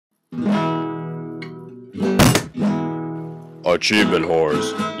Achievement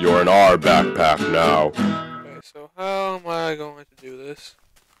whores, you're in our backpack now. Okay, so how am I going to do this?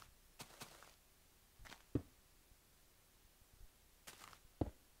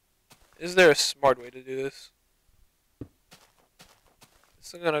 Is there a smart way to do this?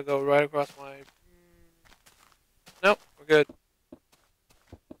 This is gonna go right across my... Nope, we're good.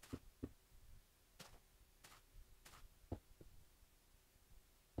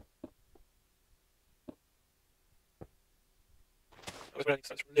 I was running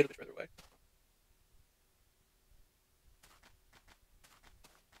such a little bit further away.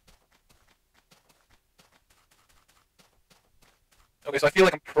 Okay, so I feel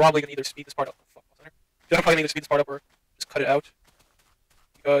like I'm probably gonna either speed this part up. Fuck, what's in there? I feel like I'm probably gonna either speed this part up or just cut it out.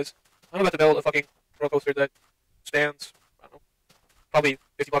 Because I'm about to build a fucking roller coaster that spans, I don't know, probably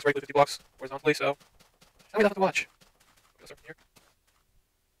 50 blocks vertically, 50 blocks horizontally, so I would have to watch. Let's start from here.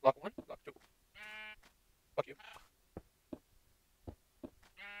 Block 1, block 2. Fuck you.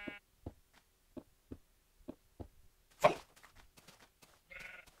 Fuck.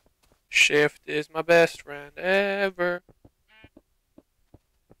 Shift is my best friend ever.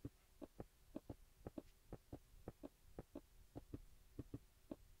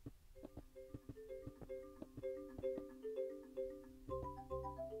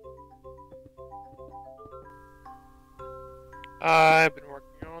 I've been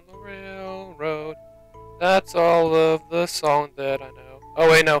working on the railroad. That's all of the song that I know.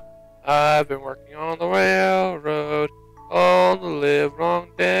 Oh wait, no. I've been working on the railroad all the live long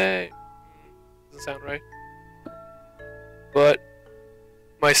day. Doesn't sound right. But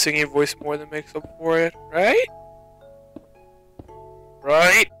my singing voice more than makes up for it, right?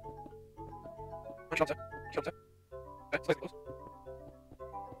 Right? Okay, slightly close.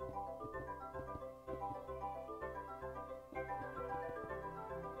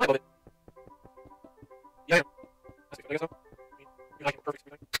 I love it. Yeah, I am. I guess so. I mean, you're not perfect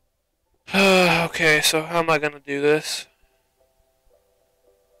everything. Okay, so how am I gonna do this?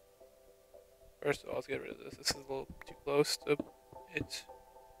 First of all, let's get rid of this. This is a little too close to it.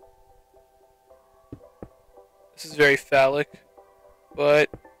 This is very phallic, but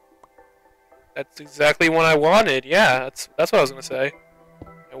that's exactly what I wanted. Yeah, that's what I was gonna say.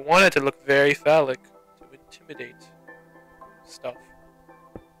 I want it to look very phallic to intimidate stuff.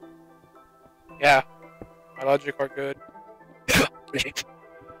 Yeah, my logic are good.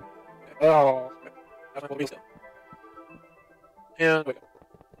 Oh, that's my still. And wait.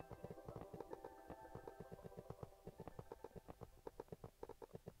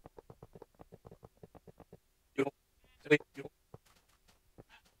 Beautiful. Simply beautiful.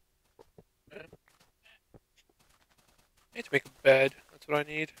 I need to make a bed. That's what I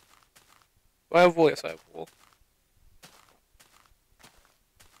need. Do I have wool? Yes, I have wool.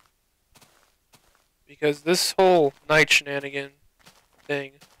 Because this whole night shenanigan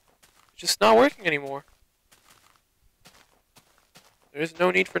thing is just not working anymore. There is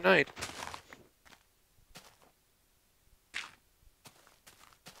no need for night.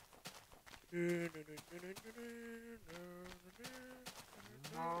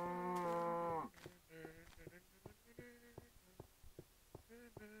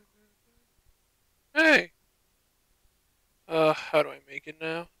 Hey! How do I make it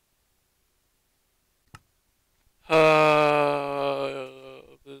now?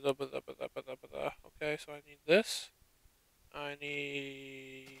 Okay, so I need this. I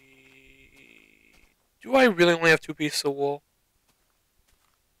need... Do I really only have 2 pieces of wool?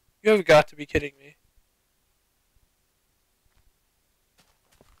 You have got to be kidding me.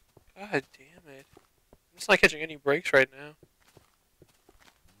 God damn it. I'm just not catching any breaks right now.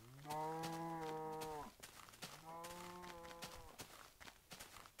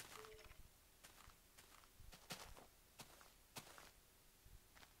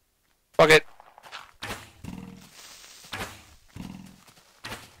 Fuck it.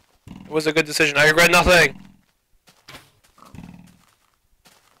 It was a good decision. I regret nothing.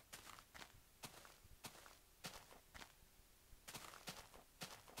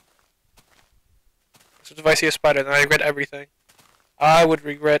 So if I see a spider, then I regret everything. I would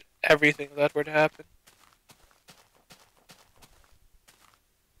regret everything if that were to happen.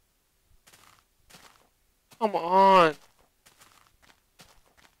 Come on.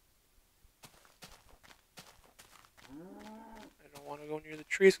 I don't want to go near the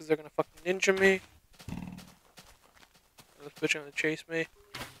trees because they're going to fucking ninja me. This bitch going to chase me.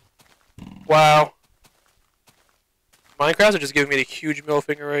 Wow. Minecraft are just giving me the huge middle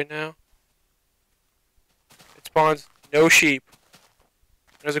finger right now. It spawns no sheep.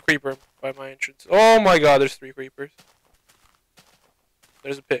 There's a creeper by my entrance. Oh my god, there's 3 creepers.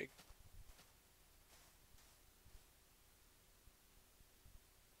 There's a pig.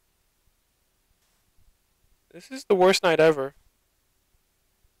 This is the worst night ever.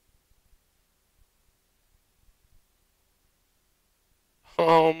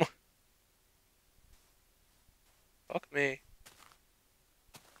 Fuck me.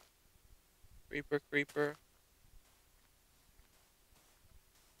 Creeper, creeper.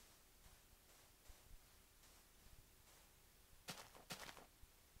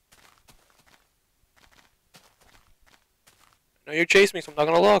 I know you're chasing me, so I'm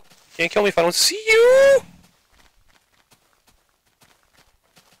not gonna look. You can't kill me if I don't see you!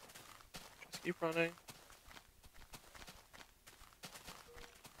 Just keep running.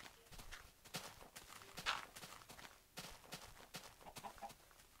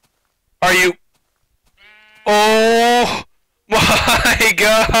 Are you? Oh my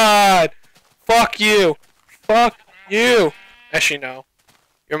god! Fuck you! Fuck you! Actually, no.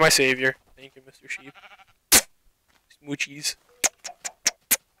 You're my savior. Thank you, Mr. Sheep. Smoochies.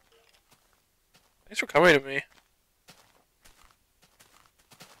 Thanks for coming to me.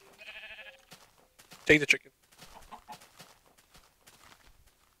 Take the chicken.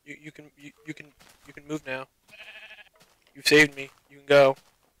 You can move now. You've saved me. You can go.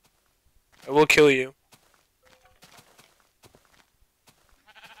 I will kill you.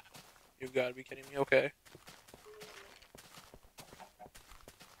 You've got to be kidding me. Okay.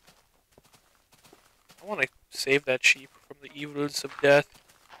 I want to save that sheep from the evils of death.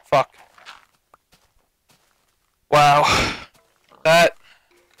 Fuck. Wow. That.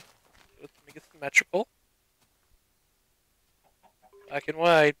 Let me get symmetrical. Black and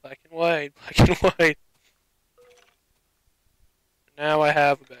white, black and white, black and white. Now I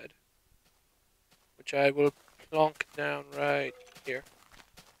have a bed. Which I will plonk down right here.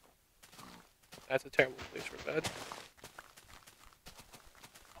 That's a terrible place for a bed.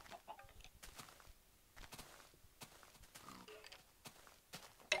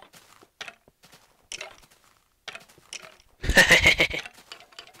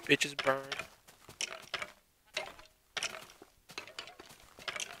 Bitches burn.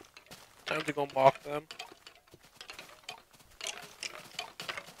 Time to go mock them.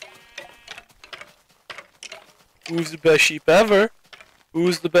 Who's the best sheep ever?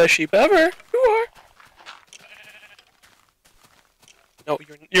 Who's the best sheep ever? You are. No,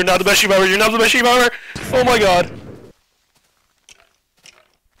 you're not the best sheep ever. You're not the best sheep ever. Oh my god.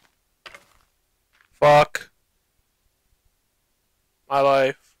 Fuck. My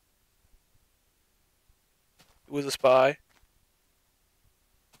life. Who was a spy?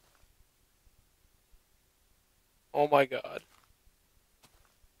 Oh my god.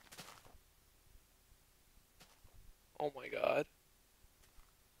 Oh my god.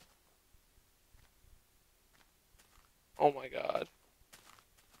 Oh my god.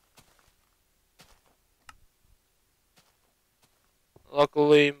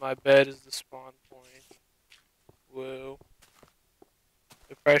 Luckily, my bed is the spawn point. Woo.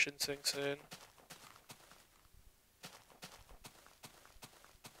 Depression sinks in.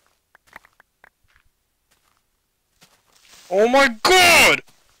 Oh my god!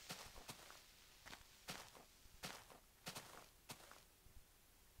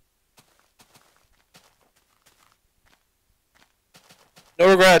 No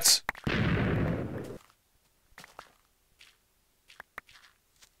regrets.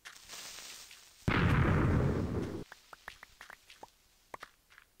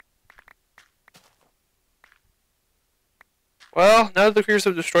 Well, now that the creatures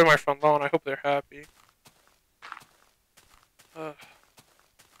have destroyed my front lawn, I hope they're happy.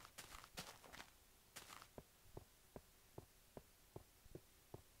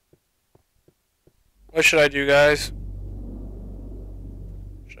 What should I do, guys?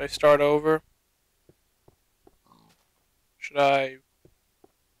 Should I start over? Should I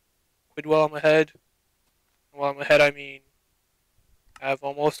quit while I'm ahead? While I'm ahead, I mean have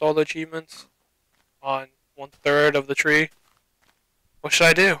almost all the achievements on 1/3 of the tree. What should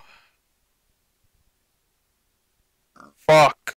I do? Fuck.